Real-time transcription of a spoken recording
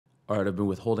All right, I've been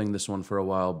withholding this one for a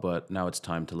while, but now it's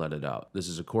time to let it out. This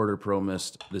is a quarter pro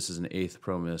mist. This is an eighth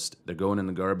pro mist. They're going in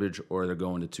the garbage or they're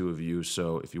going to two of you.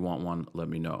 So if you want one, let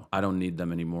me know. I don't need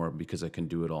them anymore because I can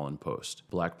do it all in post.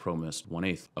 Black pro mist,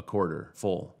 1/8, a quarter,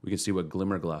 full. We can see what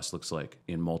Glimmer Glass looks like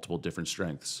in multiple different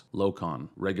strengths. LoCon,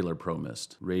 regular pro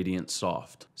mist, radiant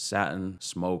soft, Satin,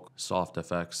 Smoque, soft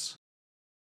FX.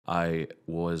 I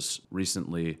was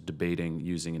recently debating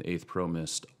using an 8th Pro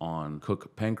Mist on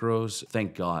Cooke Panchros.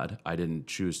 Thank God I didn't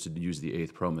choose to use the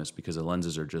 8th Pro Mist because the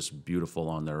lenses are just beautiful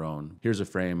on their own. Here's a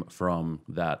frame from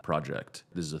that project.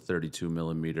 This is a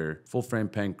 32mm full frame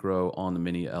Panchro on the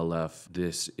Mini LF.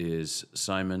 This is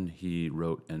Simon. He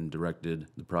wrote and directed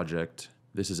the project.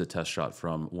 This is a test shot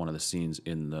from one of the scenes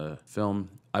in the film.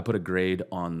 I put a grade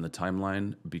on the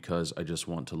timeline because I just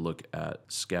want to look at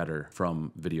scatter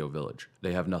from Video Village.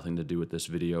 They have nothing to do with this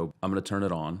video. I'm gonna turn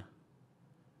it on,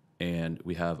 and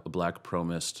we have a black Pro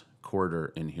Mist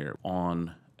quarter in here,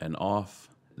 on and off.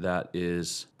 That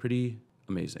is pretty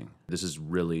amazing. This is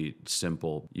really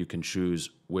simple. You can choose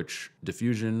which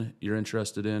diffusion you're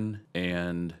interested in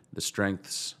and the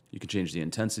strengths. You can change the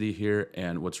intensity here,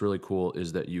 and what's really cool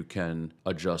is that you can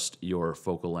adjust your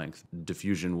focal length.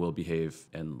 Diffusion will behave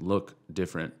and look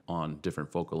different on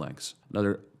different focal lengths.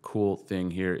 Another cool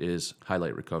thing here is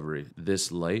highlight recovery.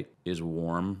 This light is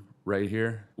warm right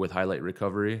here. With highlight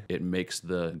recovery, it makes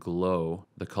the glow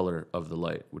the color of the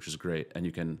light, which is great. And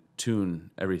you can tune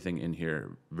everything in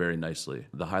here very nicely.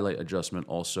 The highlight adjustment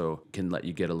also can let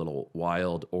you get a little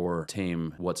wild or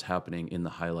tame what's happening in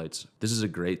the highlights. This is a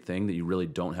great thing that you really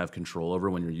don't have control over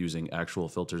when you're using actual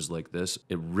filters like this.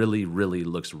 It really, really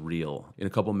looks real. In a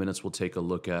couple minutes, we'll take a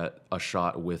look at a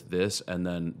shot with this and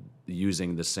then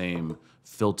using the same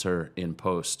filter in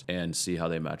post and see how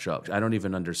they match up. I don't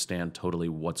even understand totally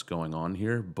what's going on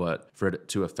here, but for it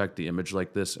to affect the image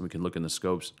like this, and we can look in the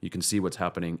scopes, you can see what's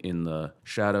happening in the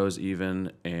shadows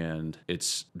even, and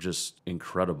it's just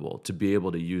incredible. To be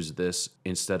able to use this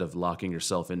instead of locking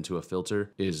yourself into a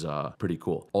filter is pretty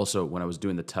cool. Also, when I was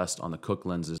doing the test on the Cooke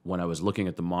lenses, when I was looking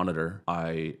at the monitor,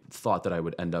 I thought that I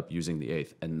would end up using the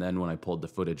 8th, and then when I pulled the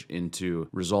footage into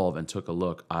Resolve and took a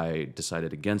look, I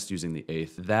decided against using the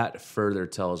 8th. That further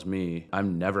tells me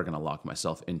I'm never gonna lock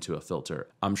myself into a filter.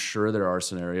 I'm sure there are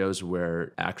scenarios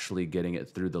where actually getting it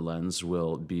through the lens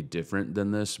will be different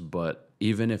than this, but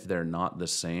even if they're not the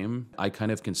same, I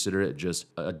kind of consider it just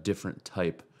a different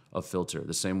type of filter.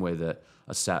 The same way that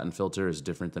a satin filter is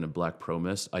different than a black Pro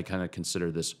Mist, I kind of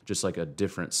consider this just like a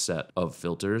different set of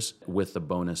filters with the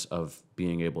bonus of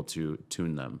being able to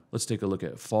tune them. Let's take a look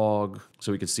at fog.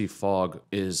 So we can see fog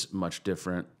is much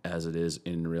different as it is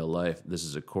in real life. This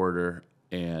is a quarter,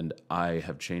 and I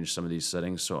have changed some of these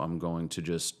settings, so I'm going to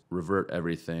just revert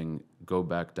everything, go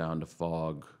back down to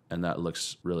fog, and that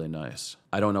looks really nice.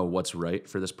 I don't know what's right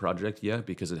for this project yet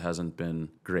because it hasn't been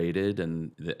graded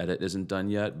and the edit isn't done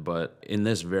yet, but in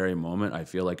this very moment, I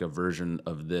feel like a version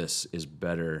of this is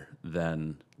better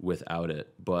than without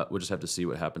it, but we'll just have to see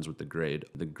what happens with the grade.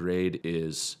 The grade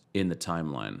is in the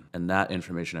timeline, and that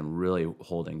information I'm really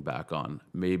holding back on.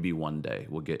 Maybe one day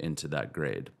we'll get into that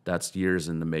grade. That's years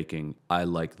in the making. I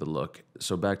like the look.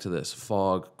 So back to this,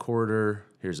 fog quarter,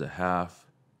 here's a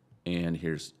half, and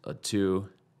here's a 2.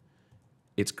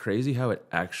 It's crazy how it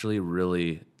actually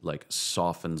really like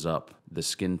softens up the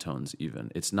skin tones even.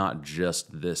 It's not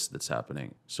just this that's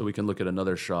happening. So we can look at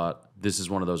another shot. This is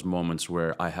one of those moments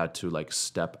where I had to like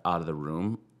step out of the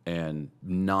room and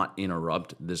not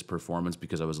interrupt this performance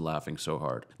because I was laughing so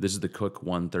hard. This is the Cooke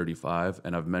 135,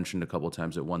 and I've mentioned a couple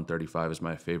times that 135 is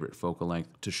my favorite focal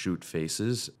length to shoot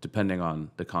faces, depending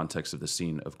on the context of the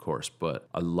scene, of course, but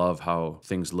I love how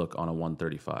things look on a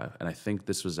 135, and I think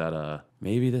this was at a,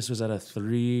 maybe this was at a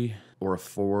 3 or a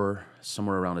 4,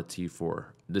 somewhere around a T4.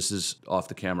 This is off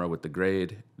the camera with the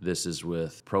grade. This is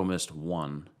with Pro Mist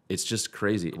 1. It's just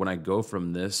crazy. When I go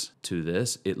from this to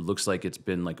this, it looks like it's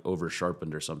been like over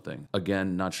sharpened or something.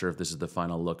 Again, not sure if this is the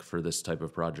final look for this type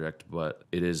of project, but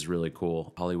it is really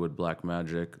cool. Hollywood Black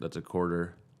Magic, that's a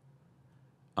quarter.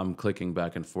 I'm clicking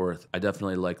back and forth. I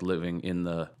definitely like living in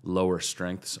the lower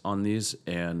strengths on these,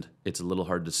 and it's a little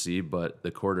hard to see, but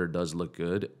the quarter does look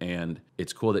good, and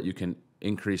it's cool that you can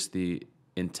increase the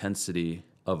intensity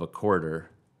of a quarter,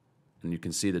 and you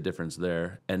can see the difference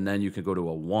there. And then you can go to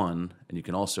a 1, and you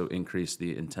can also increase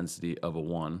the intensity of a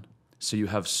 1. So you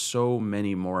have so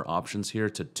many more options here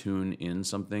to tune in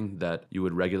something that you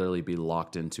would regularly be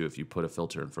locked into if you put a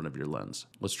filter in front of your lens.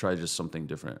 Let's try just something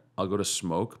different. I'll go to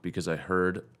Smoque because I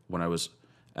heard when I was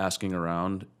asking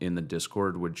around in the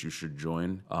Discord, which you should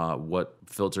join, what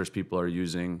filters people are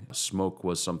using. Smoque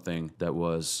was something that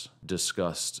was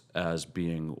discussed as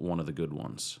being one of the good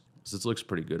ones. So this looks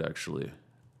pretty good actually.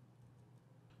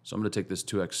 So I'm gonna take this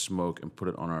 2x smoke and put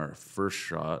it on our first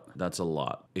shot. That's a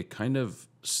lot. It kind of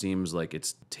seems like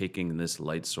it's taking this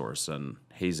light source and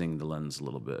hazing the lens a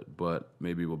little bit, but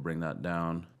maybe we'll bring that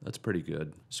down. That's pretty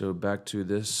good. So back to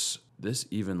this. This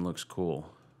even looks cool.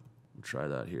 We'll try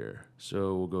that here.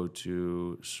 So we'll go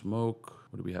to smoke.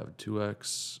 What do we have?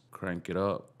 2x, crank it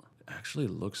up. It actually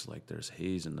looks like there's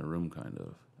haze in the room kind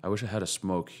of. I wish I had a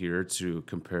smoke here to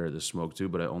compare the smoke to,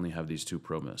 but I only have these two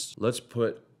Pro Mists. Let's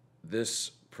put this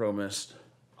Pro Mist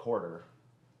quarter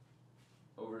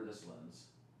over this lens.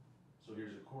 So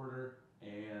here's a quarter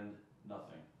and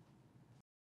nothing.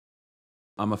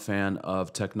 I'm a fan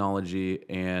of technology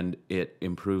and it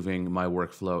improving my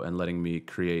workflow and letting me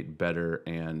create better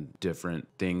and different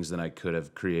things than I could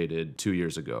have created 2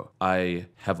 years ago. I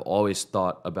have always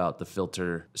thought about the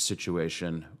filter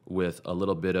situation with a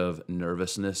little bit of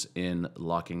nervousness in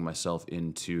locking myself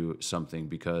into something,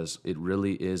 because it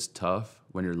really is tough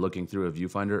when you're looking through a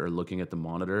viewfinder or looking at the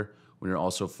monitor, when you're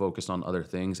also focused on other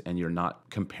things and you're not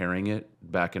comparing it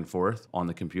back and forth on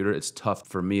the computer. It's tough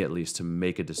for me, at least, to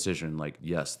make a decision like,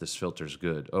 yes, this filter's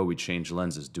good. Oh, we changed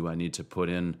lenses. Do I need to put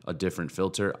in a different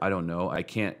filter? I don't know. I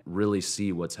can't really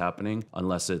see what's happening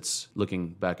unless it's looking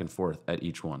back and forth at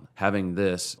each one. Having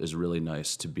this is really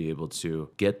nice to be able to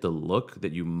get the look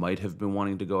that you might have been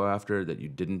wanting to go after that you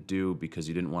didn't do because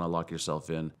you didn't want to lock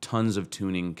yourself in. Tons of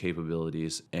tuning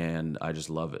capabilities, and I just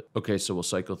love it. Okay, so we'll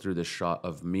cycle through this shot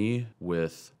of me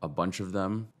with a bunch of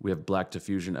them. We have black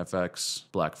Diffusion FX,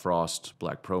 black Frost,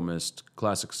 black Pro Mist,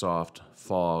 classic soft,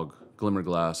 fog, Glimmer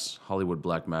Glass, Hollywood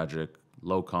Black Magic,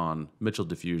 LoCon, Mitchell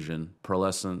Diffusion,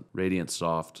 Pearlescent, Radiant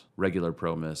Soft, regular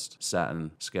Pro Mist,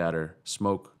 Satin, Scatter,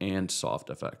 Smoque, and Soft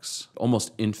FX.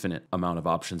 Almost infinite amount of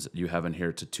options that you have in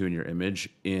here to tune your image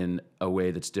in a way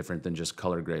that's different than just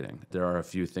color grading. There are a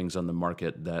few things on the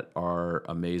market that are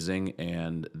amazing,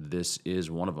 and this is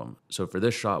one of them. So for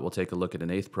this shot, we'll take a look at an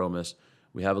 8th Pro Mist.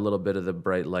 We have a little bit of the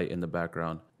bright light in the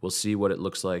background. We'll see what it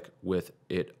looks like with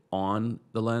it on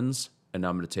the lens. And now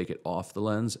I'm going to take it off the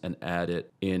lens and add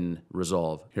it in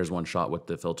Resolve. Here's one shot with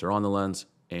the filter on the lens,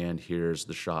 and here's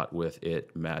the shot with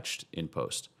it matched in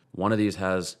post. One of these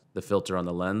has the filter on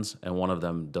the lens, and one of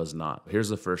them does not. Here's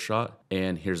the first shot,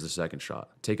 and here's the second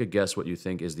shot. Take a guess what you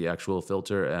think is the actual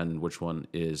filter and which one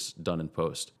is done in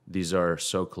post. These are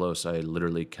so close, I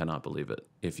literally cannot believe it.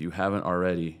 If you haven't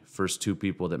already, first 2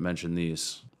 people that mention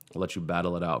these, I'll let you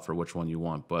battle it out for which one you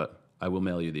want, but I will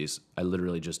mail you these. I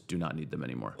literally just do not need them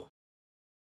anymore.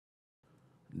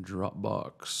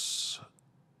 Dropbox,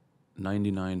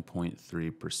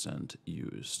 99.3%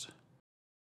 used.